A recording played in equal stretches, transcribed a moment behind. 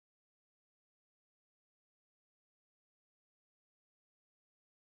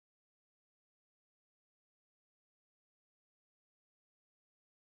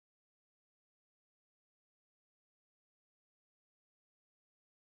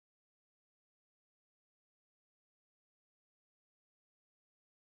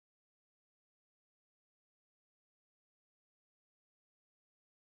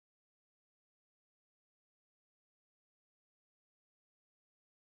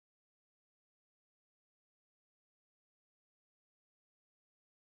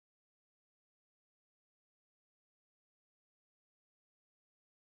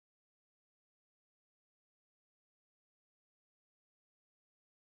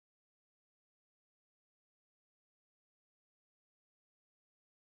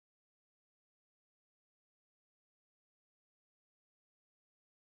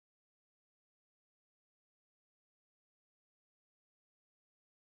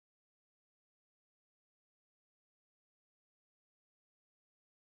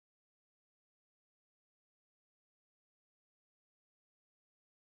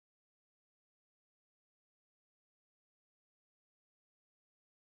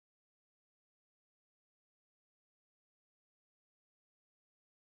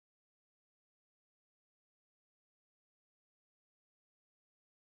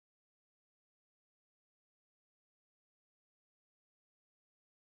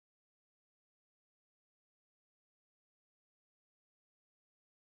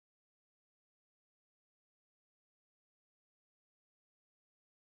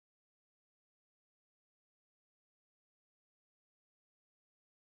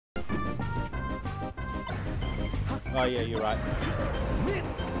Oh yeah, you're right.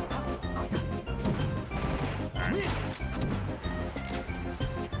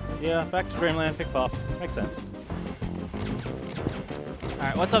 Yeah, back to Dreamland, pick Puff. Makes sense.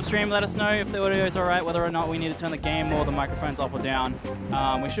 Alright, what's up stream? Let us know if the audio is alright, whether or not we need to turn the game or the microphones up or down.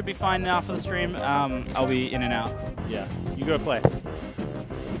 We should be fine now for the stream. I'll be in and out. Yeah, you go play.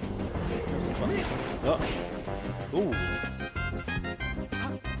 Have some fun. Oh. Ooh.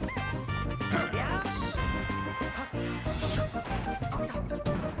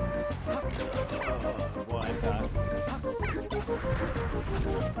 Oh, boy, I can't.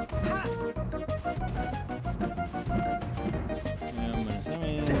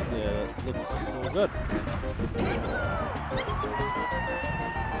 Yeah, that looks all good.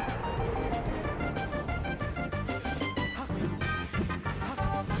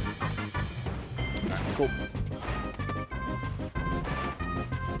 Cool.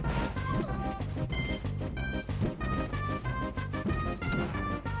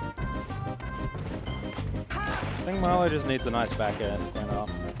 I think Mylo just needs a nice back air, and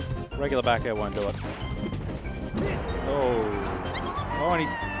regular back air won't do it. Oh, and he's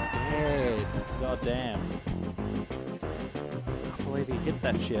dead. God damn. I can't believe he hit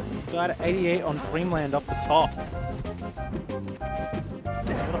that shit. Died at 88 on Dreamland off the top.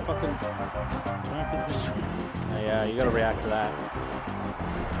 What a fucking jump is this? Oh, yeah, you gotta react to that.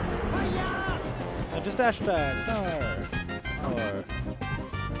 Yeah, just dash attack. No. Oh.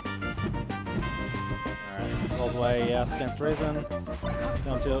 Alright, rolls away, yeah, stands to reason.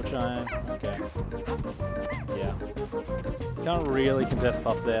 Down tilt, shine. Okay. Yeah. You can't really contest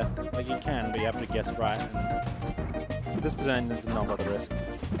Puff there. Like, you can, but you have to guess right. And this percentage is not worth the risk.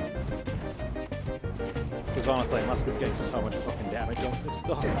 Because honestly, Muscat's getting so much fucking damage on this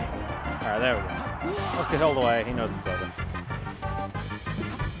stuff. Alright, there we go. Muscat held away, he knows it's over.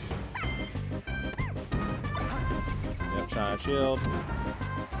 Yep, China shield.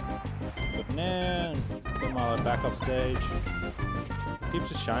 Good man. Get Mylo back off stage. Keeps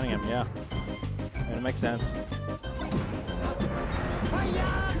just shining him, yeah. I mean, it makes sense.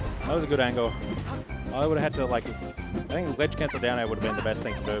 That was a good angle. I would have had to, like, I think ledge cancel down air would have been the best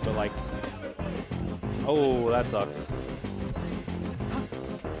thing to do, but, like, oh, that sucks.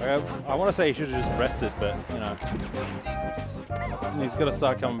 Like, I want to say he should have just rested, but, you know, he's got to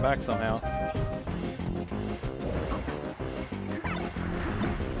start coming back somehow.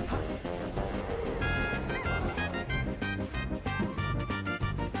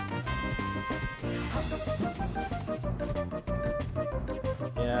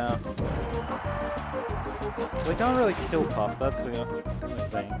 Yeah. They can't really kill Puff, that's the only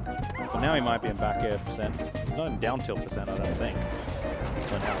thing. But now he might be in back air percent. He's not in down tilt percent, I don't think.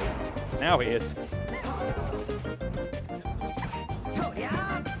 But now he is.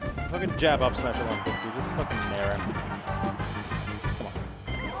 Fucking jab up smash at 150, just fucking nair him.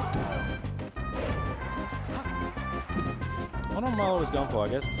 Come on. What Mylo was going for, I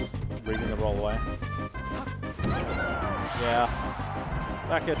guess, just reading the roll away. Yeah.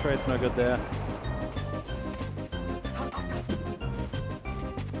 Back air trade's no good there.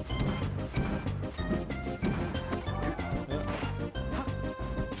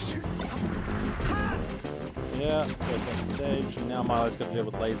 Yeah, goes back on stage, and now Mylo's got to deal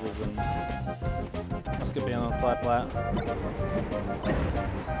with lasers and Muscat being on side plat.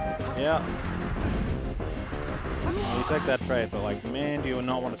 Yeah. Well, you take that trade, but like, man, do you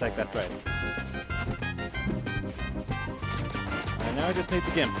not want to take that trade. And now he just needs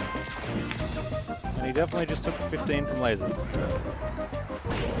a gimp. And he definitely just took 15 from lasers.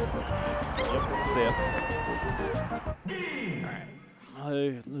 Yep, see it. Alright.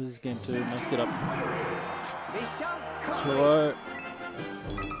 Mylo loses game 2, Muscat up 2-0.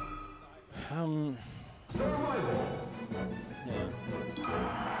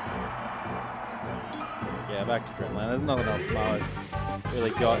 Yeah, back to Dreamland. There's nothing else Mylo's really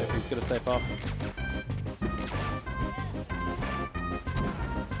got if he's going to stay Puff.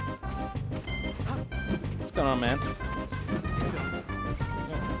 What's going on, man?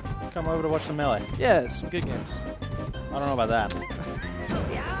 Come over to watch the melee. Yeah, some good games. I don't know about that.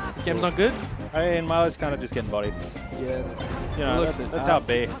 This game's not good? I mean, Mylo's kind of just getting bodied. Yeah. You know, that's how it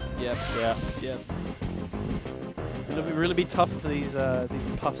be. Yep. Yeah. Yep. It'll really be tough for these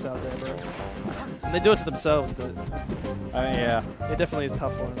Puffs out there, bro. And they do it to themselves, but I mean, yeah. it definitely is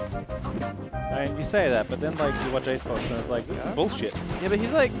tough for him. I mean, you say that, but then like you watch Acebox and it's like, this is bullshit. Yeah, but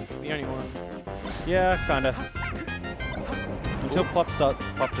he's like the only one. Yeah, kinda. Until Plop starts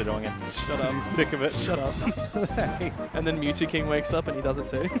Puff to doing it. Shut up. He's sick of it. Shut up. And then Mewtwo King wakes up and he does it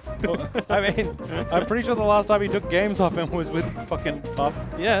too. Well, I mean, I'm pretty sure the last time he took games off him was with fucking Puff.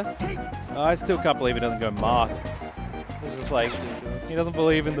 Yeah. I still can't believe he doesn't go Marth. It's just like, he doesn't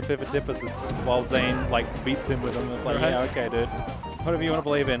believe in the pivot tippers while Zane like beats him with them. It's like, yeah, okay, dude. Whatever you want to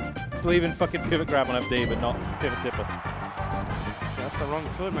believe in. Believe in fucking pivot grab on FD, but not pivot tipper. That's the wrong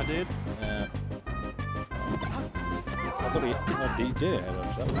foot, my dude. Yeah. I thought he did.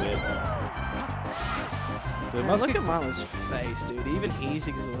 That was weird. Dude, Man, look at Mylo's face, dude. Even he's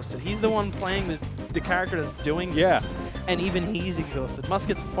exhausted. He's the one playing the character that's doing this, and even he's exhausted.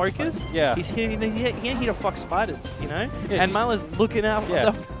 Muscat's focused. Yeah. He's hitting. He ain't here to fuck spiders, you know. Yeah, and Mylo's looking out.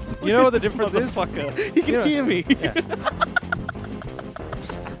 Yeah. You know what the difference is? Motherfucker. He can hear me. Yeah.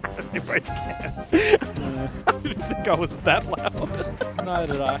 They both can. I didn't think I was that loud.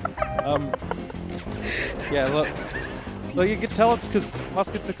 Neither did I. Yeah, look. Like you could tell it's because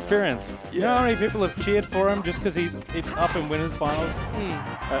Muscat's experience. You know how many people have cheered for him just because he's up in winners finals,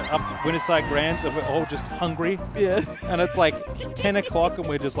 up winners side grands, and we're all just hungry. Yeah. And it's like 10 o'clock, and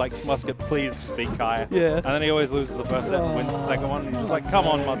we're just like, Muscat, please just beat Kaya. Yeah. And then he always loses the first set and wins the second one. And he's just like, come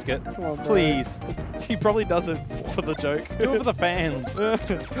on, Muscat, Come on, please. He probably does it for the joke. Do it for the fans.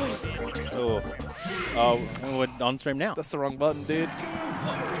 Oh, we're on stream now. That's the wrong button, dude.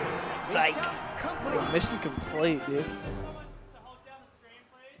 Psych. Mission complete, dude.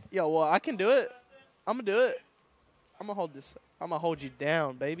 Yo, well, I can do it. I'm gonna do it. I'm gonna hold this. I'm gonna hold you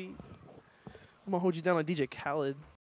down, baby. I'm gonna hold you down like DJ Khaled.